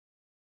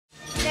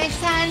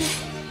everyone.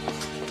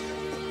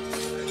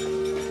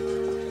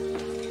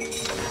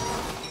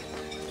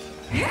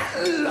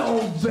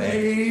 Hello,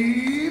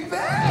 baby.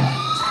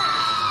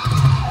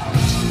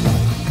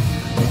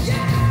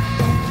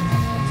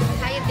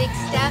 Hiya, Big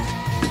Stuff.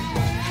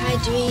 Hi,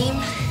 Dream.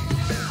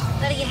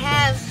 What do you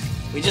have?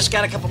 We just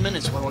got a couple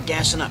minutes while we're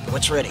gassing up.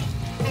 What's ready?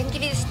 I can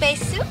give you the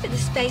space soup or the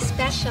space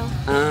special.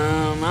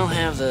 I'll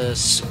have the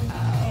soup.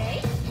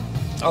 Okay.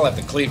 I'll have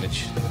the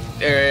cleavage.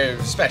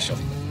 Special.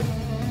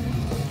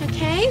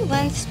 Okay,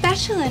 one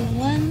special and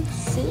one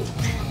soup.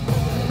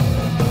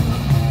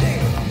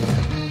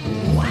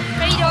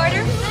 Ready to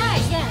order? Hi,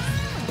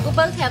 yes. We'll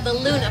both have the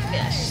Luna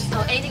fish.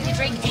 Oh, anything to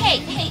drink?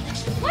 Hey,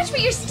 watch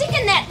where you're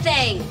sticking that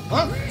thing.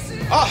 Huh?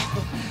 Oh,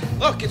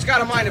 look, it's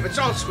got a mind of its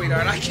own,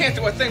 sweetheart. I can't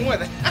do a thing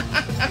with it.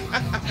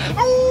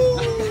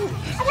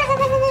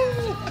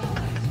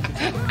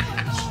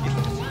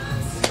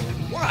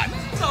 What?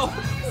 So,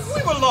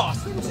 we were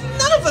lost.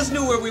 None of us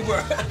knew where we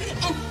were.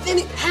 And then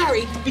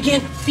Harry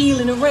began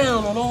feeling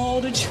around on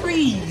all the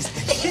trees.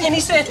 And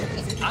he said,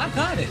 I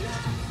got it.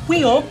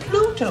 We on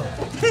Pluto.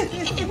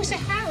 And we said,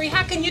 Harry,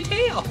 how can you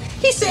tell?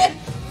 He said,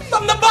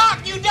 from the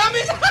bark, you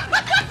dummies!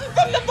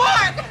 From the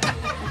bark!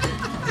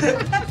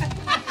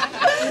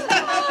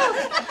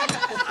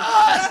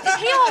 Is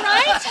he all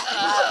right?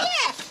 Oh,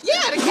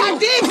 yeah, the guy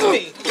digs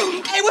me.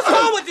 Hey, what's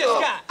wrong with this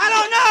guy? I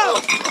don't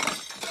know.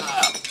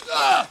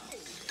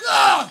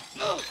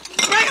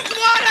 Bring us some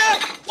water!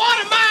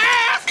 Water my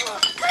ass!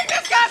 Bring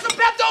this guy some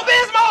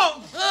Pepto-Bismol!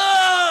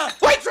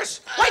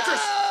 Waitress!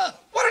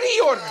 What did he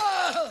order?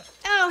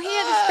 Oh,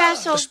 here the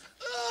special.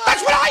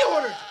 That's what I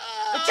ordered!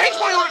 I changed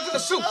my order to the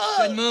soup.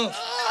 Good move.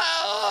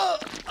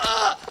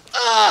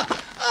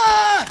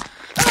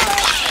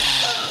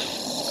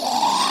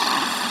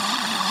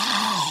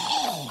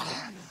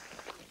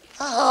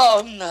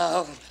 Oh,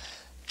 no.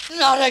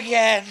 Not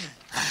again.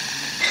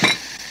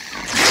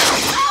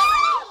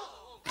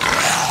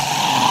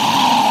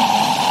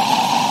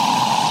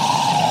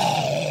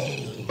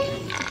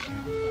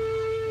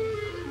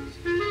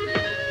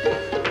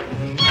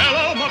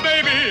 Hello, my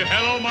baby.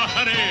 Hello, my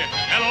honey.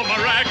 Hello, my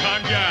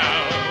ragtime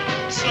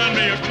gal. Send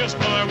me a kiss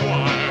by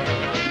wire.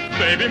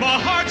 Baby, my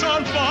heart's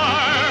on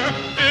fire.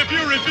 If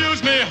you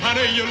refuse me,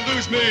 honey, you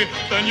lose me.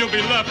 Then you'll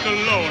be left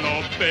alone.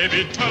 Oh,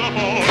 baby,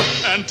 telephone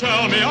and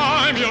tell me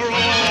I'm your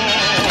own.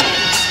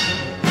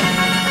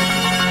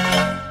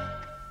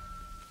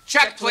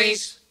 Check,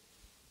 please.